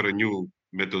arguing for a new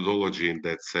methodology in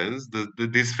that sense.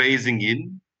 This phasing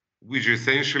in, which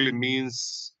essentially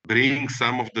means bringing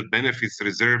some of the benefits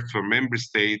reserved for member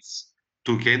states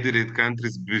to candidate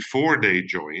countries before they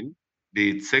join,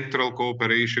 be it sectoral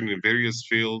cooperation in various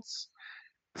fields,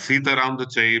 sit around the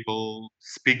table,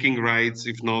 speaking rights,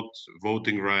 if not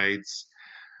voting rights,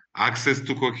 access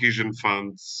to cohesion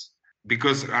funds,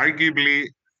 because arguably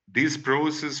this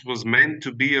process was meant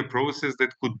to be a process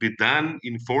that could be done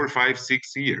in 4, 5,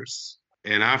 6 years.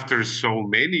 And after so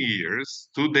many years,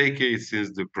 2 decades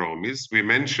since the promise, we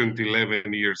mentioned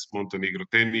 11 years Montenegro,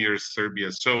 10 years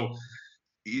Serbia. So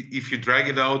if you drag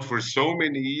it out for so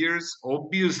many years,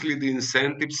 obviously the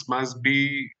incentives must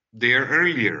be there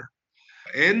earlier.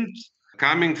 And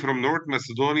coming from North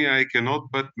Macedonia, I cannot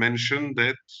but mention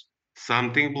that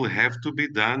something will have to be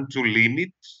done to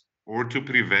limit or to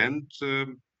prevent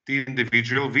the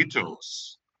individual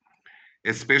vetoes,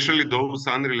 especially those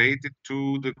unrelated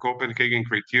to the Copenhagen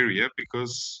criteria,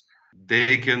 because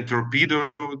they can torpedo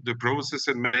the process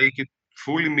and make it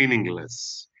fully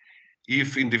meaningless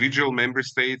if individual member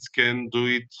states can do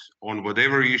it on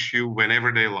whatever issue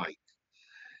whenever they like.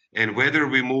 and whether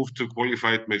we move to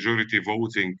qualified majority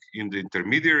voting in the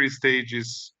intermediary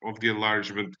stages of the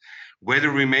enlargement,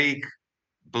 whether we make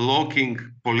blocking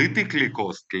politically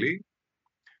costly,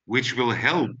 which will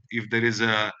help if there is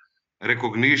a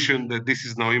recognition that this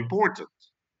is now important,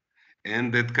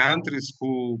 and that countries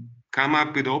who come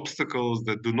up with obstacles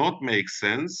that do not make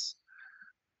sense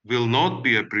will not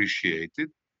be appreciated.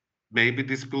 Maybe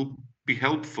this will be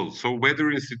helpful. So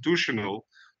whether institutional,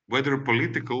 whether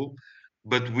political,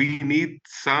 but we need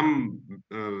some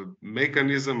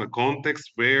mechanism, a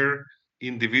context where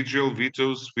individual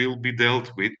vetoes will be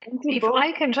dealt with. If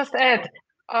I can just add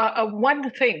one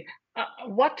thing,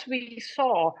 what we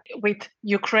saw with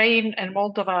Ukraine and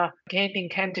Moldova gaining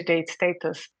candidate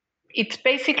status, it's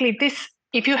basically this,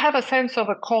 if you have a sense of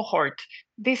a cohort,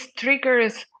 this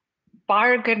triggers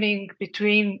bargaining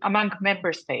among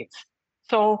member states.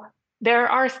 So there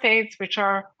are states which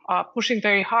are pushing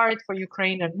very hard for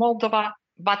Ukraine and Moldova,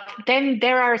 but then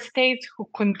there are states who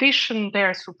condition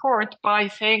their support by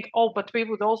saying, oh, but we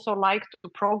would also like to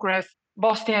progress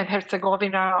Bosnia and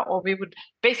Herzegovina, or we would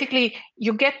basically,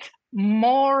 you get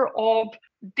more of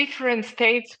different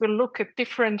states will look at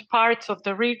different parts of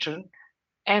the region,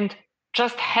 and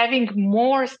just having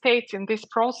more states in this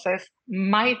process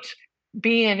might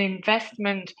be an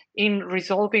investment in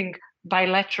resolving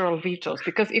bilateral vetoes.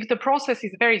 Because if the process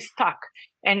is very stuck,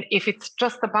 and if it's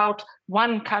just about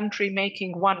one country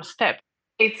making one step,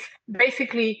 it's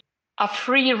basically a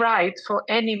free ride for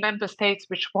any member states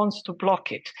which wants to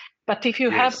block it. But if you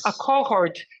have a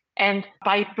cohort, and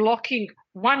by blocking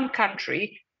one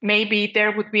country, maybe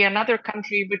there would be another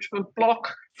country which will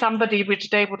block somebody which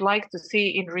they would like to see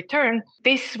in return,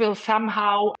 this will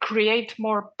somehow create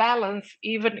more balance,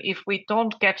 even if we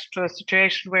don't get to a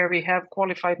situation where we have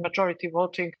qualified majority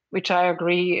voting, which I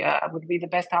agree would be the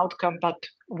best outcome, but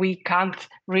we can't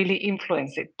really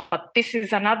influence it. But this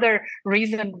is another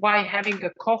reason why having a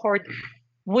cohort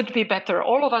would be better.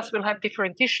 All of us will have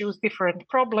different issues, different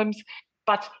problems,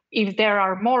 but if there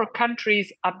are more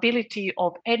countries, ability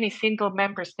of any single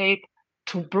member state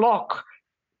to block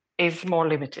is more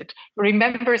limited.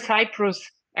 Remember Cyprus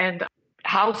and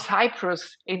how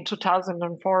Cyprus in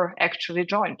 2004 actually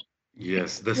joined.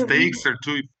 Yes, the stakes are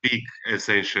too big,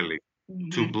 essentially,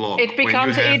 to block. It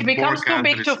becomes too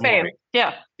big to fail.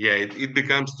 Yeah, it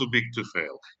becomes too big to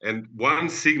fail. And one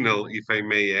signal, if I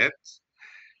may add,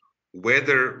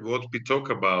 whether what we talk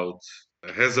about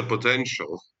has a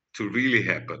potential to really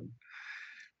happen,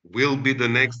 will be the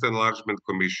next enlargement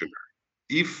commissioner.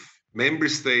 If member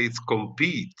states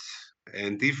compete,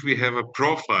 and if we have a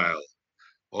profile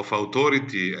of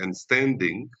authority and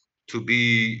standing to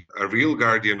be a real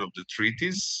guardian of the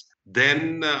treaties,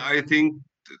 then I think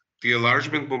the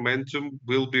enlargement momentum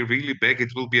will be really back.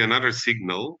 It will be another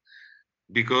signal,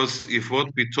 because if what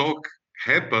we talk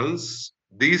happens,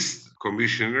 this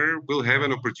commissioner will have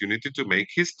an opportunity to make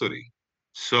history.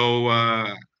 So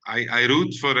I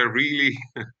root for a really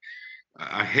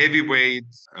a heavyweight,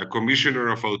 a commissioner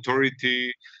of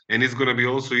authority, and it's going to be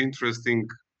also interesting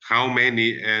how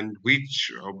many and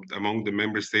which among the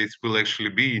member states will actually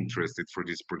be interested for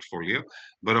this portfolio.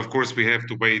 But of course, we have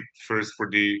to wait first for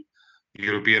the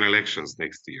European elections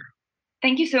next year.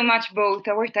 Thank you so much, both.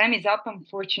 Our time is up,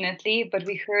 unfortunately, but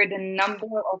we heard a number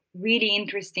of really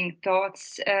interesting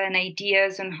thoughts and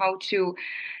ideas on how to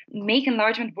make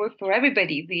enlargement work for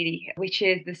everybody, really, which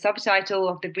is the subtitle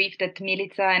of the brief that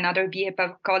Milica and other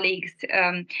BiEPAG colleagues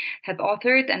have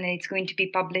authored, and it's going to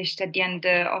be published at the end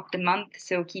of the month,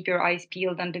 so keep your eyes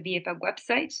peeled on the BiEPAG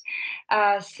website.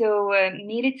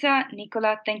 Milica,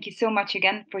 Nicola, thank you so much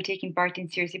again for taking part in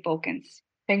Seriously Balkans.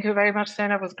 Thank you very much,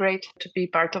 Sena. It was great to be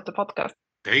part of the podcast.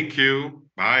 Thank you.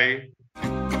 Bye.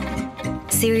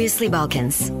 Seriously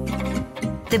Balkans,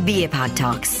 the BiEPAG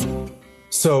Talks.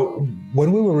 So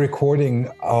when we were recording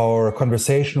our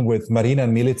conversation with Marina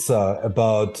and Milica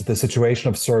about the situation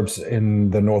of Serbs in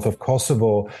the north of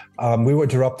Kosovo, we were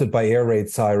interrupted by air raid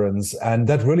sirens, and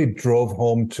that really drove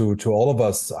home to all of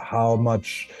us how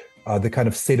much the kind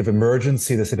of state of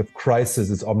emergency, the state of crisis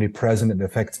is omnipresent and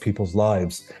affects people's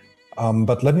lives.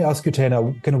 But let me ask you, Tena,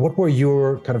 what were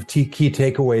your kind of key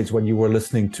takeaways when you were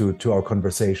listening to our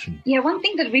conversation? Yeah, one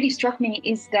thing that really struck me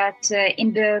is that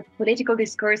in the political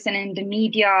discourse and in the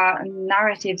media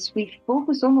narratives, we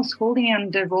focus almost wholly on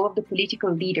the role of the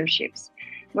political leaderships,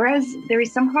 whereas there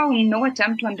is somehow no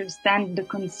attempt to understand the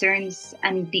concerns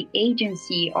and the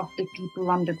agency of the people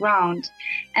on the ground,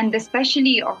 and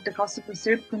especially of the Kosovo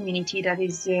Serb community that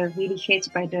is really hit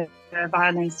by the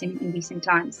violence in recent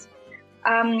times.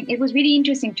 It was really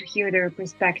interesting to hear their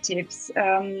perspectives.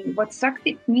 What struck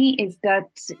with me is that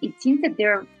it seems that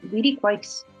they're really quite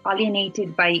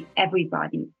alienated by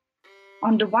everybody.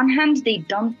 On the one hand, they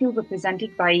don't feel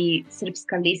represented by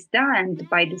Srpska Lista and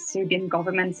by the Serbian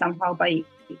government somehow by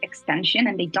extension,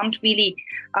 and they don't really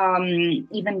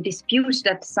even dispute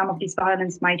that some of this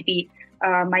violence might be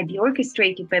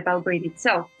orchestrated by Belgrade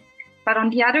itself. But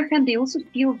on the other hand, they also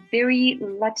feel very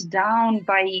let down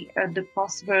by the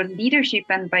Kosovo leadership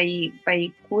and by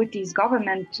Kurti's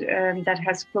government that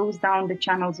has closed down the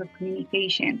channels of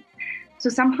communication. So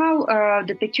somehow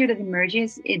the picture that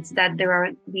emerges is that there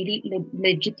are really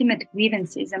legitimate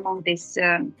grievances among this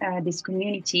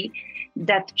community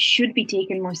that should be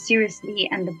taken more seriously,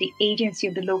 and that the agency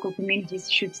of the local communities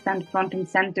should stand front and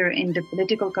center in the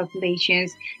political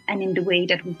calculations and in the way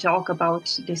that we talk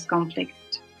about this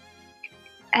conflict.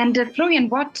 And Florian,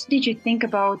 what did you think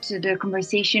about the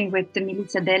conversation with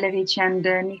Milica Delevic and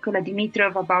Nikola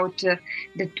Dimitrov about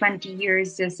the 20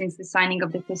 years since the signing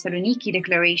of the Thessaloniki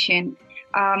Declaration?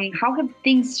 How have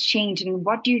things changed, and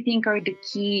what do you think are the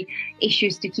key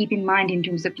issues to keep in mind in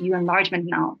terms of EU enlargement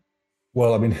now?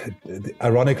 Well, I mean,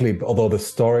 ironically, although the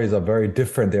stories are very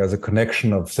different, there's a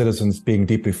connection of citizens being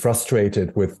deeply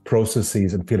frustrated with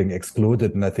processes and feeling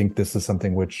excluded. And I think this is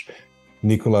something which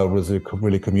Nikola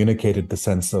really communicated, the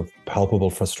sense of palpable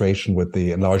frustration with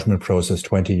the enlargement process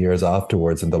 20 years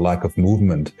afterwards and the lack of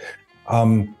movement. I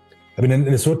mean,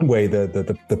 in a certain way,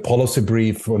 the policy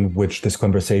brief on which this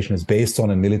conversation is based on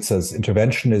and Milica's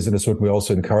intervention is in a certain way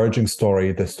also encouraging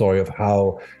story, the story of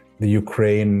how the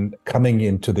Ukraine coming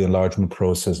into the enlargement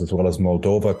process as well as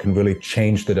Moldova can really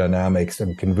change the dynamics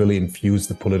and can really infuse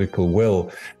the political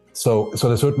will. So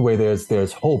in a certain way,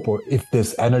 there's hope, or if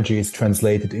this energy is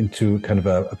translated into kind of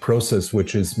a process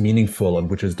which is meaningful and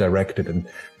which is directed. And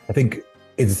I think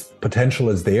its potential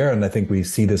is there, and I think we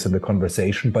see this in the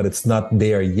conversation, but it's not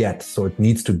there yet. So it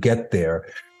needs to get there.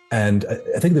 And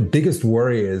I think the biggest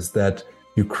worry is that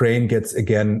Ukraine gets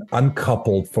again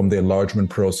uncoupled from the enlargement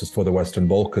process for the Western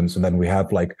Balkans. And then we have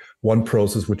like one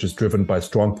process which is driven by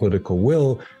strong political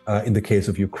will in the case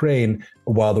of Ukraine,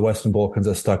 while the Western Balkans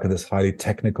are stuck in this highly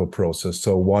technical process.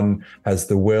 So one has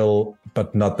the will,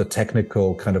 but not the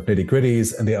technical kind of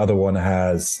nitty-gritties, and the other one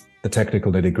has the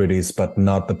technical nitty-gritties, but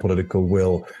not the political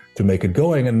will to make it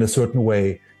going. And in a certain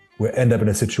way, we end up in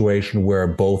a situation where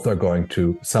both are going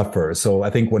to suffer. So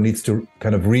I think one needs to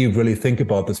kind of really think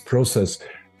about this process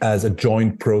as a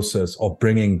joint process of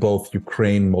bringing both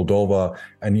Ukraine, Moldova,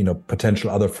 and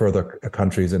potential other further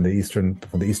countries in the Eastern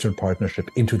Partnership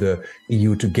into the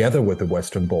EU together with the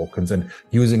Western Balkans, and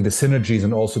using the synergies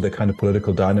and also the kind of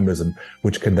political dynamism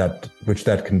which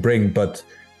that can bring. But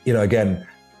again,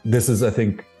 this is, I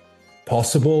think,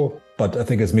 possible. But I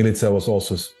think, as Milica was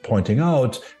also pointing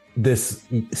out, this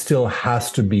still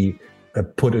has to be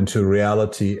put into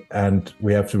reality, and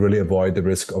we have to really avoid the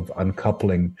risk of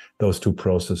uncoupling those two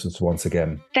processes once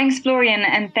again. Thanks, Florian,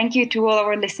 and thank you to all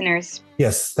our listeners.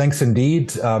 Yes, thanks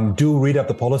indeed. Do read up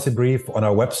the policy brief on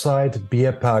our website,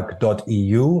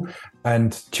 biepag.eu,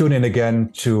 and tune in again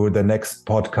to the next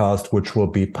podcast, which will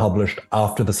be published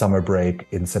after the summer break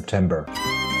in September.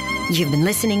 You've been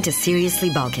listening to Seriously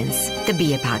Balkans, the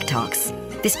BiEPAG Talks.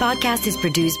 This podcast is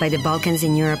produced by the Balkans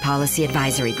in Europe Policy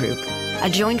Advisory Group, a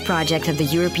joint project of the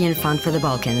European Fund for the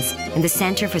Balkans and the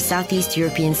Center for Southeast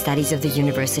European Studies of the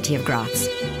University of Graz.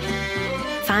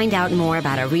 Find out more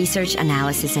about our research,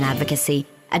 analysis, and advocacy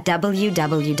at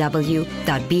www.biepag.eu.